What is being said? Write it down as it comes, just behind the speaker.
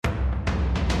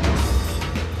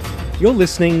You're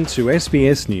listening to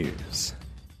SBS News.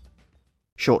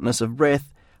 Shortness of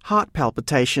breath, heart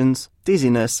palpitations,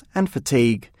 dizziness and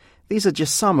fatigue. These are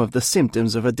just some of the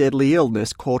symptoms of a deadly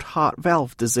illness called heart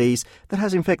valve disease that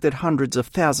has infected hundreds of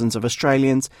thousands of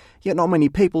Australians, yet not many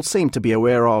people seem to be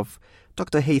aware of.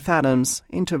 Dr. Heath Adams,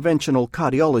 interventional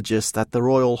cardiologist at the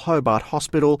Royal Hobart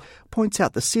Hospital, points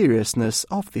out the seriousness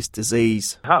of this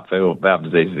disease. Heart valve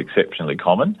disease is exceptionally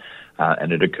common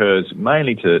and it occurs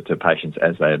mainly to patients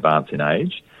as they advance in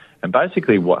age. And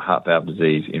basically what heart valve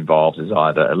disease involves is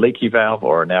either a leaky valve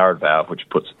or a narrowed valve which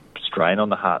puts strain on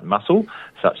the heart muscle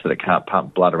such that it can't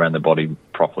pump blood around the body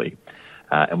properly.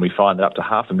 And we find that up to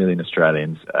 500,000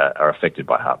 Australians are affected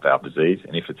by heart valve disease,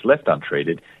 and if it's left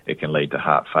untreated, it can lead to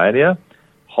heart failure,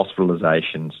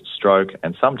 hospitalisations, stroke,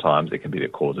 and sometimes it can be the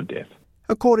cause of death.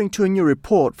 According to a new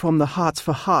report from the Hearts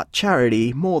for Heart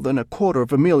charity, more than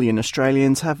 250,000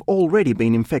 Australians have already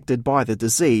been infected by the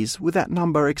disease, with that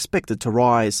number expected to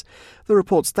rise. The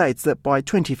report states that by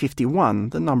 2051,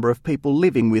 the number of people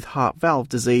living with heart valve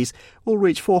disease will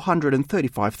reach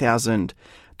 435,000.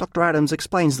 Dr. Adams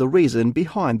explains the reason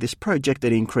behind this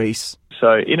projected increase.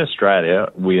 So in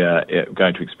Australia, we are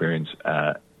going to experience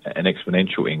an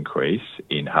exponential increase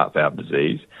in heart valve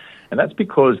disease, and that's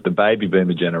because the baby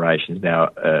boomer generation is now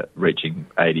reaching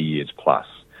 80 years plus.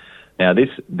 Now, this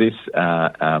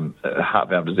heart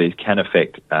valve disease can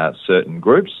affect certain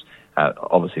groups,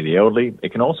 obviously the elderly.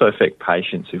 It can also affect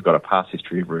patients who've got a past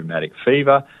history of rheumatic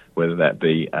fever, whether that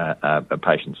be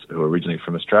patients who are originally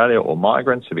from Australia or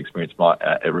migrants who've experienced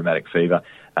rheumatic fever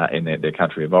in their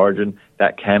country of origin.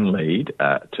 That can lead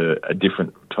to a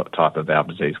different type of valve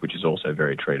disease, which is also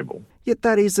very treatable. Yet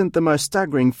that isn't the most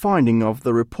staggering finding of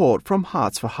the report from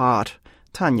Hearts for Heart.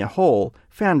 Tanya Hall,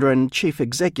 founder and chief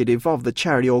executive of the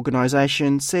charity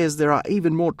organisation, says there are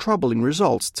even more troubling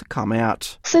results to come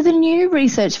out. So the new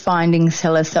research findings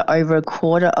tell us that over a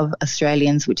quarter of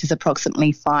Australians, which is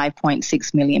approximately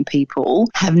 5.6 million people,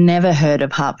 have never heard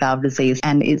of heart valve disease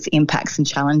and its impacts and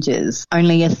challenges.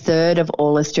 Only a third of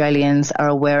all Australians are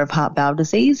aware of heart valve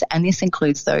disease, and this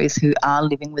includes those who are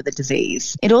living with the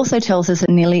disease. It also tells us that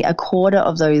nearly a quarter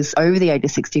of those over the age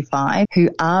of 65 who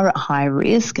are at high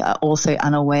risk are also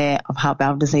unaware of heart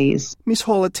valve disease. Ms.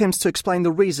 Hall attempts to explain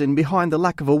the reason behind the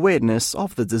lack of awareness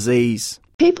of the disease.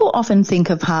 People often think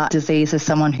of heart disease as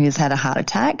someone who's had a heart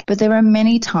attack, but there are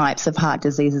many types of heart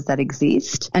diseases that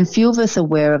exist, and few of us are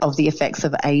aware of the effects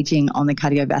of ageing on the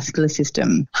cardiovascular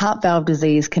system. Heart valve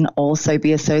disease can also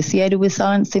be associated with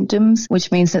silent symptoms,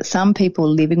 which means that some people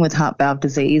living with heart valve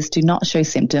disease do not show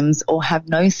symptoms or have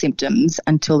no symptoms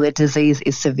until their disease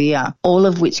is severe, all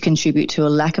of which contribute to a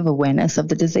lack of awareness of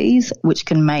the disease, which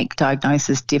can make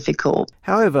diagnosis difficult.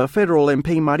 However, Federal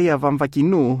MP Maria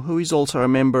Vanvakinu, who is also a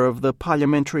member of the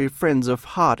Parliamentary Friends of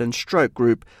Heart and Stroke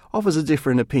group, offers a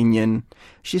different opinion.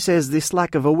 She says this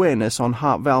lack of awareness on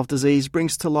heart valve disease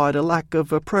brings to light a lack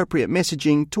of appropriate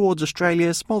messaging towards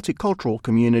Australia's multicultural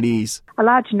communities. A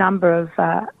large number of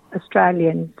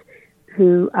Australians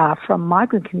who are from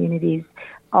migrant communities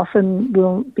often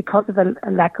will, because of a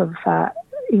lack of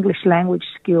English language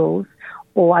skills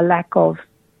or a lack of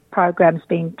programs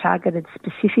being targeted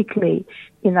specifically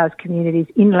in those communities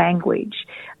in language,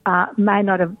 may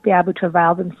not be able to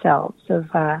avail themselves of,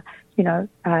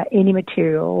 any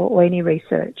material or any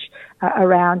research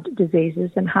around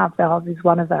diseases, and heart valve is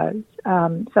one of those.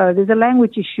 So there's a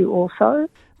language issue also.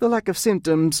 The lack of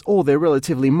symptoms or their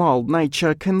relatively mild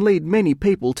nature can lead many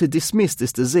people to dismiss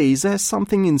this disease as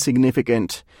something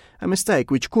insignificant, a mistake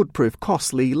which could prove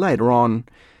costly later on.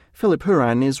 Philip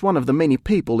Huran is one of the many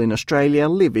people in Australia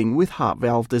living with heart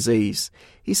valve disease.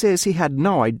 He says he had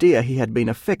no idea he had been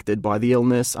affected by the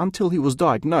illness until he was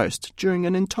diagnosed during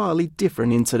an entirely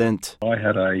different incident. I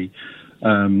had a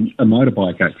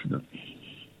motorbike accident,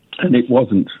 and it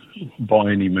wasn't by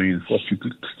any means what you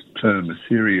could term a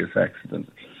serious accident,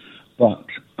 but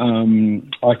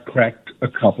I cracked a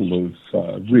couple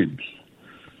of ribs,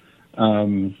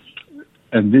 and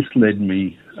this led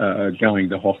me going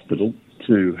to hospital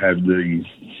to have these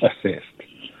assessed.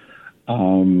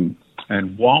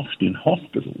 And whilst in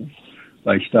hospital,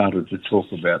 they started to talk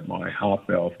about my heart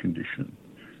valve condition,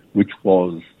 which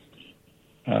was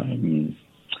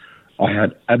I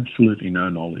had absolutely no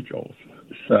knowledge of.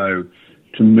 So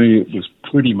to me, it was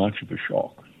pretty much of a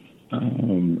shock,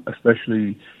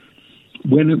 especially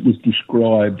when it was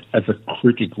described as a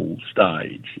critical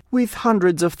stage. With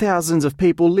hundreds of thousands of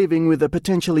people living with a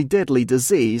potentially deadly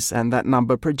disease and that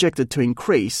number projected to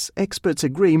increase, experts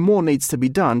agree more needs to be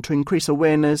done to increase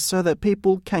awareness so that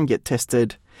people can get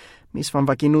tested. Ms.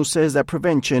 Vanvakinu says that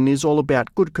prevention is all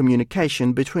about good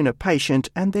communication between a patient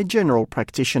and their general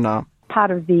practitioner.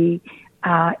 Part of the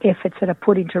efforts that are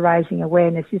put into raising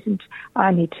awareness isn't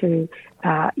only to,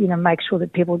 make sure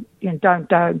that people don't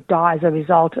die as a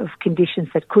result of conditions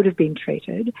that could have been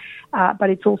treated, but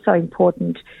it's also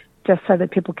important just so that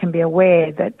people can be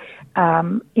aware that,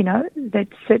 that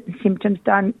certain symptoms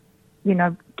don't,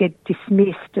 get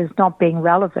dismissed as not being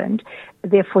relevant,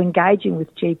 therefore engaging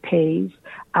with GPs,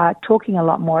 talking a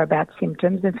lot more about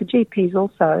symptoms, and for GPs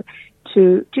also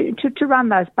to run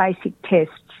those basic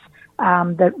tests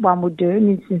that one would do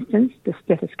in this instance, the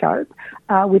stethoscope,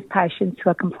 with patients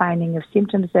who are complaining of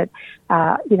symptoms that,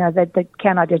 that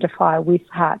can identify with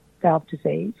heart valve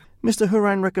disease. Mr.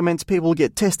 Horan recommends people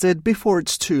get tested before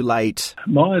it's too late.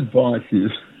 My advice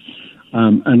is,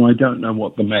 and I don't know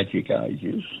what the magic age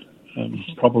is,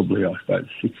 probably I suppose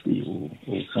 60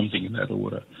 or something in that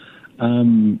order,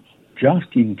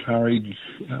 just encourage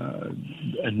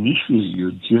initially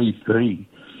your GP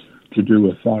to do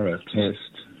a thorough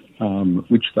test,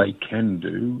 which they can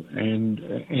do, and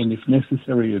if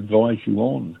necessary advise you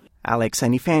on. Alex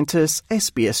Anifantis,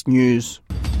 SBS News.